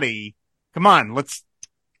own body. Come on, let's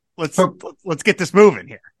get this moving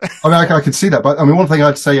here. I can see that, but one thing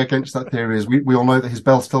I'd say against that theory is we all know that his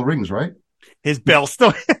bell still rings, right? His bell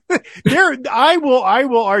still I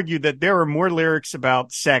will argue that there are more lyrics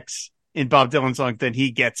about sex in Bob Dylan songs than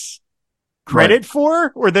he gets credit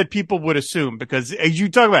for, or that people would assume, because as you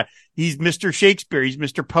talk about, he's Mr. Shakespeare, he's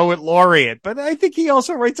Mr. Poet Laureate, but I think he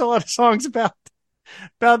also writes a lot of songs about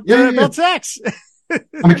sex.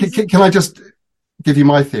 Can I just give you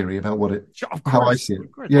my theory about how I see it?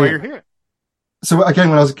 Why you're here. So again,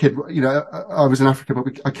 when I was a kid, I was in Africa,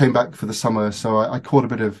 but I came back for the summer, so I caught a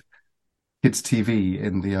bit of kids' TV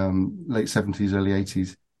in the late 70s, early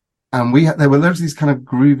 80s. And there were loads of these kind of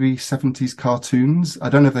groovy 70s cartoons. I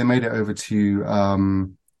don't know if they made it over to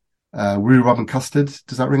Rue Rub and Custard.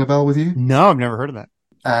 Does that ring a bell with you? No, I've never heard of that.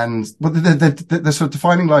 And the sort of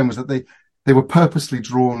defining line was that they were purposely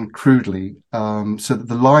drawn crudely, so that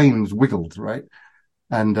the lines wiggled, right?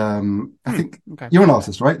 And I think you're an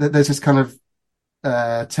artist, right? There's this kind of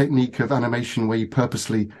technique of animation where you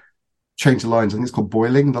purposely change the lines. I think it's called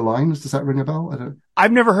boiling the lines. Does that ring a bell?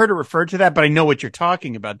 I've never heard it referred to that, but I know what you're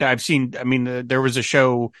talking about. I've seen, there was a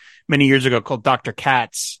show many years ago called Dr.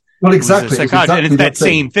 Katz. Well, exactly. And it's that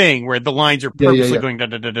same thing where the lines are purposely going,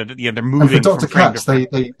 they're moving. And for Dr. Katz, they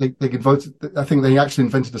invented, I think they actually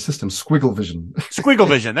invented a system, Squiggle Vision. Squiggle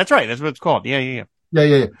Vision. That's right. That's what it's called. Yeah.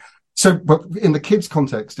 So, but in the kids'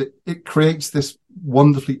 context, it creates this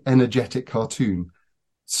wonderfully energetic cartoon.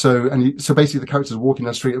 So basically the characters walking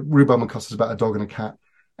down the street, Rhubarb and Custard is about a dog and a cat,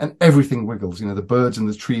 and everything wiggles. The birds in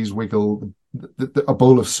the trees wiggle, a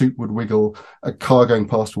bowl of soup would wiggle, a car going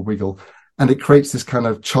past would wiggle, and it creates this kind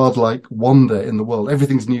of childlike wonder in the world.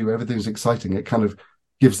 Everything's new, everything's exciting. It kind of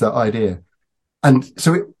gives that idea. And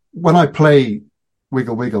so when I play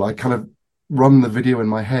Wiggle Wiggle, I kind of run the video in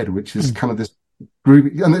my head, which is kind of this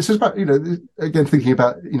groovy, and it's just about, again, thinking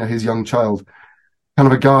about, his young child, kind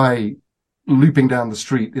of a guy looping down the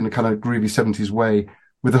street in a kind of groovy 70s way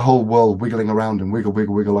with the whole world wiggling around and wiggle,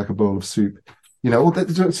 wiggle, wiggle like a bowl of soup.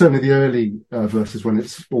 Certainly the early verses when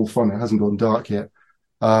it's all fun. It hasn't gone dark yet.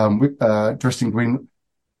 Dressed in green,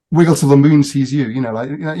 wiggle till the moon sees you. You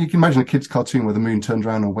can imagine a kid's cartoon where the moon turns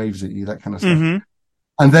around and waves at you, that kind of stuff. Mm-hmm.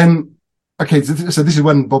 And then, so this is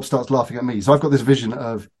when Bob starts laughing at me. So I've got this vision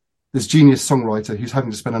of this genius songwriter who's having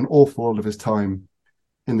to spend an awful lot of his time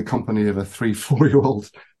in the company of a 3-4-year-old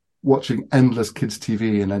watching endless kids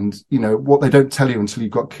TV. And what they don't tell you until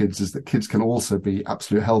you've got kids is that kids can also be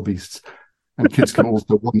absolute hell beasts, and kids can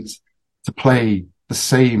also want to play the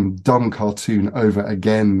same dumb cartoon over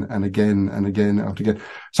again and again and again after again.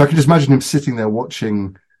 So I can just imagine him sitting there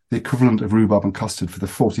watching the equivalent of Rhubarb and Custard for the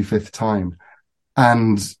 45th time.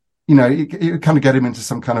 And, it kind of get him into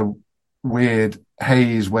some kind of weird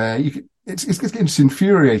haze where it's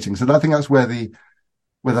infuriating. So I think that's where the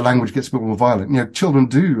language gets a bit more violent. Children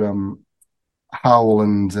do howl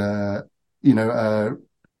and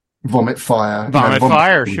vomit fire. Vomit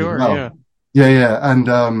fire, sure, well. Yeah.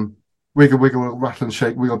 And wiggle, wiggle, rattle and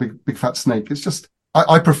shake, wiggle, big fat snake. It's just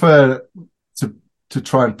I prefer to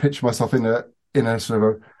try and picture myself in a sort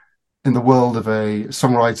of in the world of a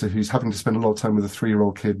songwriter who's having to spend a lot of time with a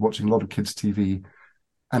 3-year-old kid watching a lot of kids TV,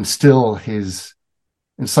 and still his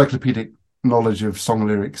encyclopedic knowledge of song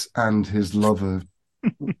lyrics and his love of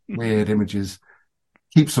weird images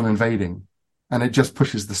keeps on invading, and it just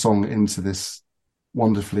pushes the song into this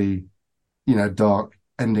wonderfully, dark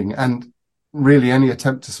ending. And really any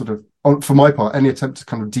attempt to sort of, for my part, any attempt to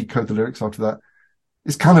kind of decode the lyrics after that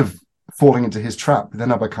is kind of falling into his trap.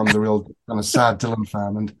 Then I become the real kind of sad Dylan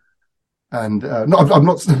fan. And no, I'm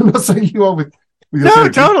not, I'm not saying you are with your No,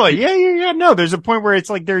 therapy. totally. Yeah. No, there's a point where it's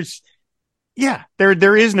like there is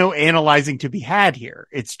no analyzing to be had here.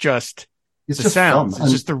 It's just It's the just sounds. fun.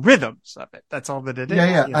 It's just the rhythms of it. That's all that it is.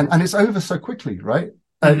 Yeah. You know? And it's over so quickly, right?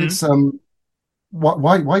 Mhm. It's,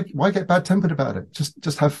 why get bad tempered about it?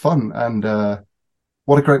 Just have fun. And,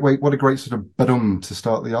 what a great sort of badum to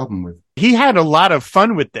start the album with. He had a lot of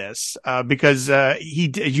fun with this, because, as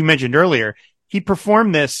you mentioned earlier, he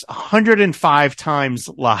performed this 105 times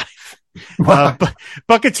live.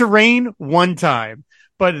 Buckets of Rain one time,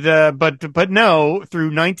 but no,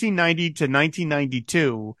 through 1990 to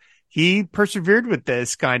 1992, he persevered with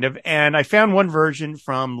this kind of, and I found one version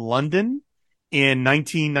from London in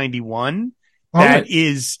 1991 that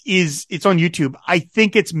is it's on YouTube. I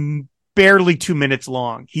think it's barely 2 minutes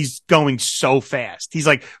long. He's going so fast. He's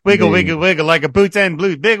like, wiggle, wiggle, wiggle, like a boots and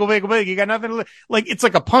blues, wiggle, wiggle, wiggle. You got nothing to like, it's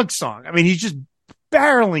like a punk song. I mean, he's just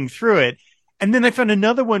barreling through it. And then I found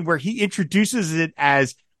another one where he introduces it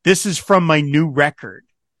as, this is from my new record,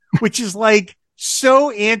 which is like so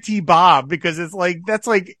anti-Bob, because it's like, that's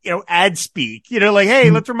like, ad speak, like, hey,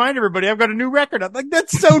 let's remind everybody I've got a new record. I'm like,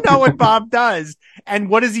 that's so not what Bob does. And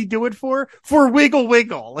what does he do it for? For Wiggle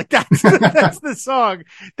Wiggle. Like that's the song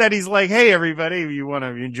that he's like, hey, everybody, if you want to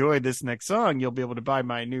enjoy this next song, you'll be able to buy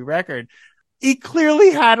my new record. He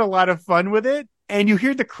clearly had a lot of fun with it. And you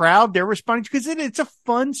hear the crowd, they're responding because it's a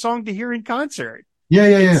fun song to hear in concert. Yeah.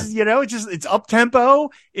 It's up tempo,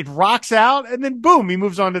 it rocks out, and then boom, he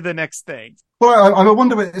moves on to the next thing. Well, I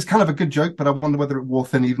wonder, it's kind of a good joke, but I wonder whether it wore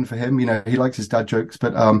thin even for him. He likes his dad jokes,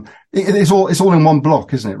 but it's all in one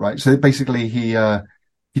block, isn't it? Right. So basically, he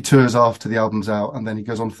tours after the album's out, and then he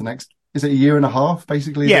goes on for the next. Is it a year and a half?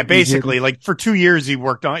 Basically. Yeah, basically, like for 2 years he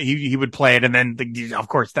worked on. He would play it, and then of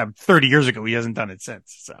course that 30 years ago he hasn't done it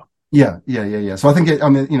since. So. Yeah. So I think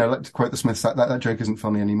like to quote the Smiths, that joke isn't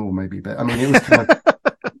funny anymore, maybe, but I mean, it was kind of,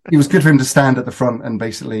 it was good for him to stand at the front and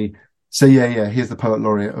basically say, yeah, here's the poet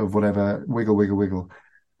laureate of whatever, wiggle, wiggle, wiggle.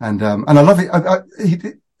 And I love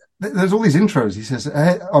it. There's all these intros. He says,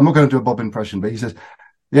 hey, I'm not going to do a Bob impression, but he says,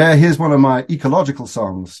 yeah, here's one of my ecological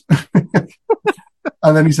songs.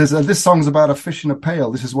 And then he says, this song's about a fish in a pail.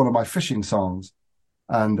 This is one of my fishing songs.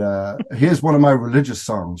 And, here's one of my religious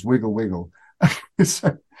songs, wiggle, wiggle.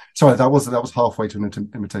 So, sorry, that was halfway to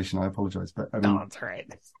an imitation. I apologize, but I mean, no, that's all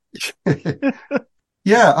right.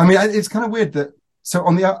 Yeah, I mean, it's kind of weird that. So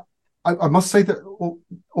on the, I must say that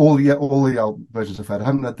all the album versions I've had, I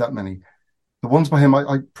haven't had that many. The ones by him,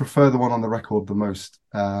 I prefer the one on the record the most,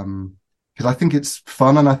 because I think it's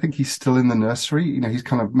fun, and I think he's still in the nursery. He's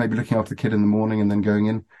kind of maybe looking after the kid in the morning and then going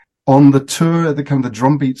in. On the tour, the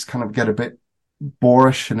drum beats kind of get a bit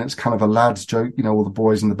boorish, and it's kind of a lad's joke, all the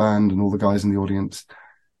boys in the band and all the guys in the audience.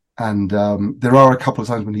 And there are a couple of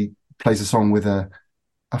times when he plays a song with a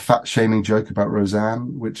fat shaming joke about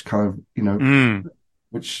Roseanne, which kind of,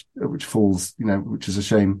 which falls, which is a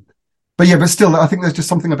shame. But yeah, but still, I think there's just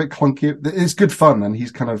something a bit clunky. It's good fun, and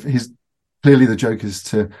he's clearly the joke is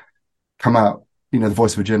to come out, the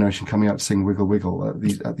voice of a generation coming out to sing Wiggle Wiggle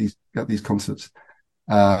at these concerts.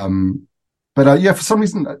 But yeah, for some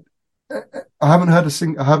reason, I haven't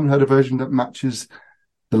heard a version that matches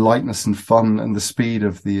the lightness and fun and the speed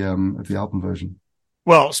of the album version.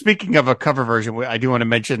 Well, speaking of a cover version, I do want to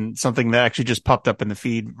mention something that actually just popped up in the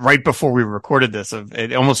feed right before we recorded this.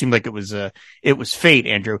 It almost seemed like it was fate,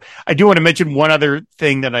 Andrew. I do want to mention one other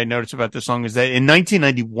thing that I noticed about this song is that in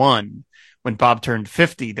 1991, when Bob turned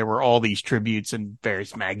 50, there were all these tributes in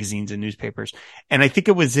various magazines and newspapers. And I think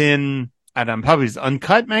it was in, probably his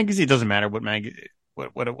Uncut magazine. It doesn't matter what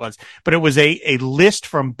it was, but it was a list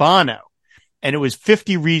from Bono, and it was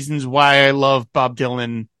 50 reasons why I love Bob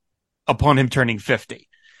Dylan upon him turning 50.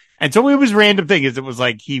 And so it was random things. It was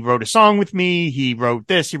like, he wrote a song with me. He wrote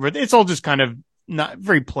this. It's all just kind of not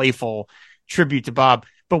very playful tribute to Bob.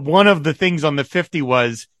 But one of the things on the 50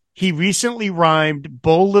 was he recently rhymed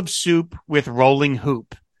bowl of soup with rolling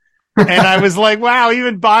hoop. And I was like, wow,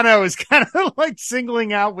 even Bono is kind of like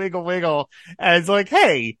singling out Wiggle Wiggle as like,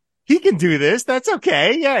 hey, he can do this. That's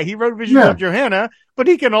okay. Yeah. He wrote Vision of Johanna, but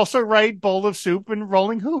he can also write bowl of soup and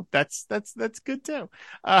rolling hoop. That's good too.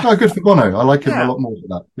 Good for Bono. I like him a lot more for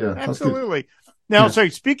that. Yeah, absolutely. Now, so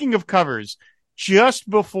speaking of covers, just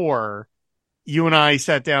before you and I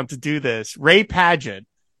sat down to do this, Ray Padgett,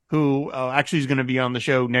 who actually is going to be on the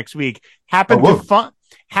show next week,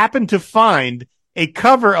 happened to find a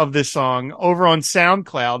cover of this song over on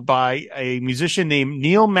SoundCloud by a musician named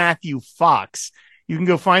Neil Matthew Fox. You can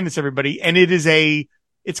go find this, everybody. And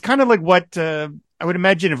it's kind of like what, I would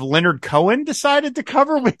imagine if Leonard Cohen decided to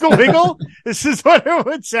cover Wiggle Wiggle, this is what it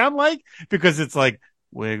would sound like, because it's like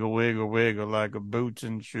Wiggle, wiggle, wiggle like a boots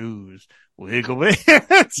and shoes. Wiggle, wiggle.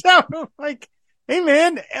 So like, hey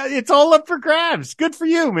man, it's all up for grabs. Good for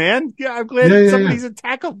you, man. Yeah, I'm glad somebody's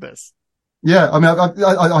tackled this. Yeah, I mean,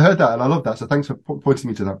 I heard that and I love that. So thanks for pointing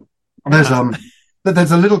me to that.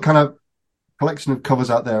 There's a little kind of collection of covers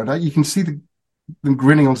out there, and you can see them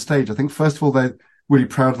grinning on stage. I think first of all they're really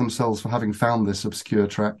proud of themselves for having found this obscure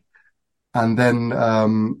track, and then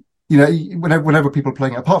whenever people are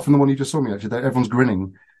playing it, apart from the one you just saw me actually, everyone's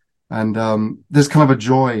grinning, and there's kind of a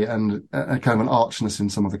joy and a kind of an archness in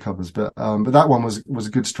some of the covers, but that one was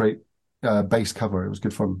a good straight bass cover. It was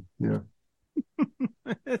good fun. Yeah.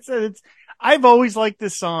 I've always liked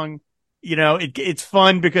this song. It's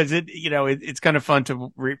fun because it's kind of fun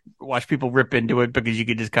to watch people rip into it, because you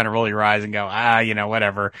could just kind of roll your eyes and go,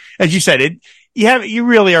 whatever. As you said, you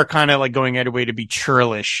really are kind of like going out of way to be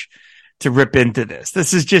churlish to rip into this.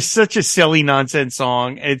 This is just such a silly nonsense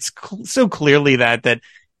song. It's so clearly that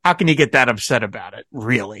how can you get that upset about it,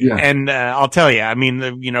 really? Yeah. And I'll tell you, I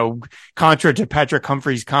mean, contra to Patrick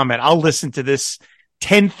Humphrey's comment, I'll listen to this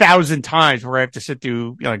 10,000 times where I have to sit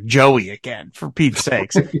through like Joey again, for Pete's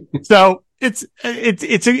sakes. So it's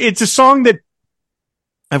a song that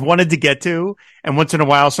I've wanted to get to, and once in a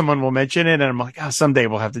while someone will mention it and I'm like, someday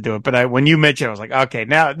we'll have to do it. But when you mentioned it, I was like, okay,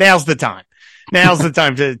 now's the time. Now's the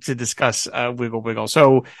time to discuss Wiggle Wiggle.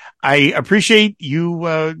 So I appreciate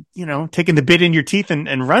you, taking the bit in your teeth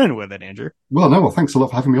and running with it, Andrew. Well, thanks a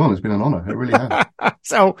lot for having me on. It's been an honor. It really has.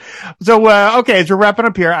 So, okay, as we're wrapping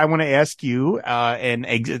up here, I want to ask you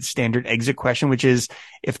an standard exit question, which is,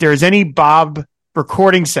 if there's any Bob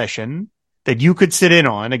recording session that you could sit in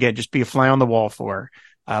on, again, just be a fly on the wall for,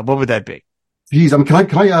 what would that be? Geez,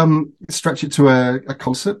 can I stretch it to a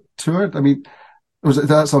concert tour? I mean,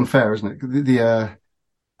 that's unfair, isn't it?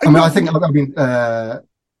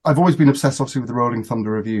 I've always been obsessed, obviously, with the Rolling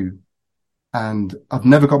Thunder Revue, and I've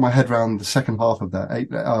never got my head around the second half of that,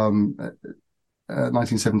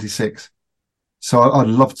 1976. So I'd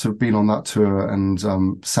love to have been on that tour and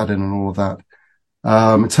sat in on all of that.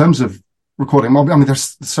 In terms of recording, I mean,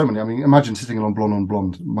 there's so many. I mean, imagine sitting on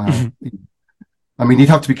Blonde. Wow. I mean, you'd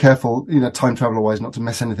have to be careful, time traveler wise, not to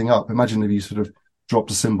mess anything up. Imagine if you sort of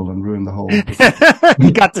dropped a cymbal and ruined the whole.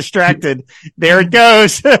 You got distracted. There it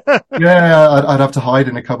goes. Yeah, I'd have to hide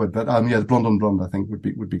in a cupboard. But the Blonde, I think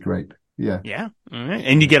would be great. Yeah. Yeah. All right.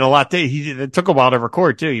 And you get a lot. It took a while to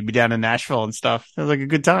record too. You'd be down in Nashville and stuff. It was like a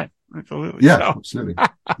good time. Absolutely. Yeah, absolutely.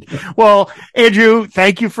 Well, Andrew,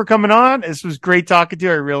 thank you for coming on. This was great talking to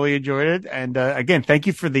you. I really enjoyed it. And again, thank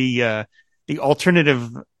you for the alternative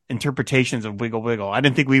interpretations of Wiggle Wiggle. I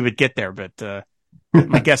didn't think we would get there, but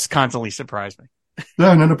my guests constantly surprise me.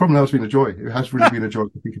 No problem. That's been a joy. It has really been a joy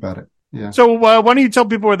to think about it. Yeah. So why don't you tell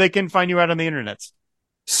people where they can find you out on the internet?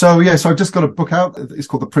 So I've just got a book out. It's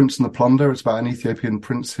called The Prince and the Plunder. It's about an Ethiopian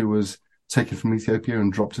prince who was taken from Ethiopia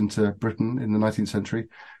and dropped into Britain in the 19th century.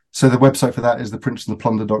 So the website for that is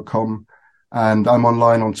theprinceandtheplunder.com. And I'm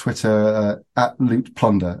online on Twitter at Loot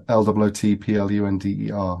Plunder,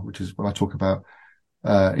 LOOTPLUNDER, which is what I talk about,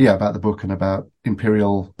 about the book and about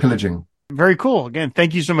imperial pillaging. Very cool. Again,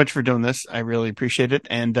 thank you so much for doing this. I really appreciate it.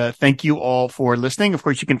 And thank you all for listening. Of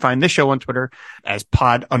course, you can find this show on Twitter as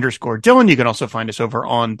pod_Dylan. You can also find us over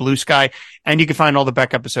on Blue Sky, and you can find all the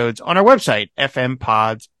back episodes on our website,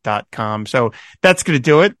 fmpods.com. So that's going to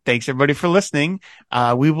do it. Thanks everybody for listening.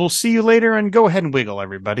 We will see you later, and go ahead and wiggle,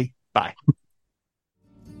 everybody. Bye.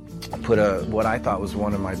 Put what I thought was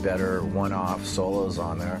one of my better one-off solos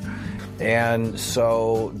on there. And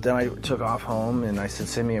so then I took off home and I said,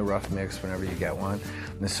 send me a rough mix whenever you get one.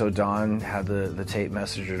 And so Don had the tape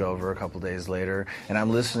messaged it over a couple days later, and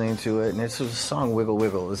I'm listening to it, and it's a song, Wiggle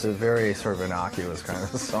Wiggle. It's a very sort of innocuous kind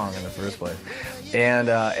of a song in the first place.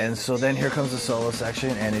 And so then here comes the solo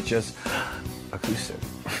section, and it just, acoustic.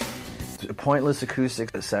 A pointless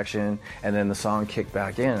acoustic section, and then the song kicked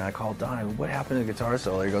back in, and I called Don, what happened to the guitar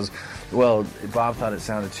solo? He goes, well, Bob thought it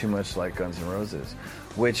sounded too much like Guns N' Roses,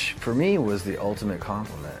 which for me was the ultimate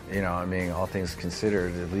compliment. I mean, all things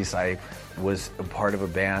considered, at least I was a part of a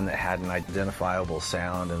band that had an identifiable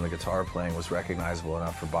sound, and the guitar playing was recognizable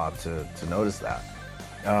enough for Bob to notice that.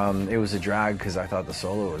 It was a drag because I thought the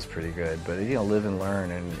solo was pretty good, but live and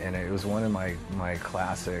learn, and it was one of my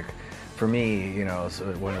classic, for me,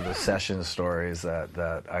 one of the session stories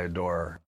that I adore.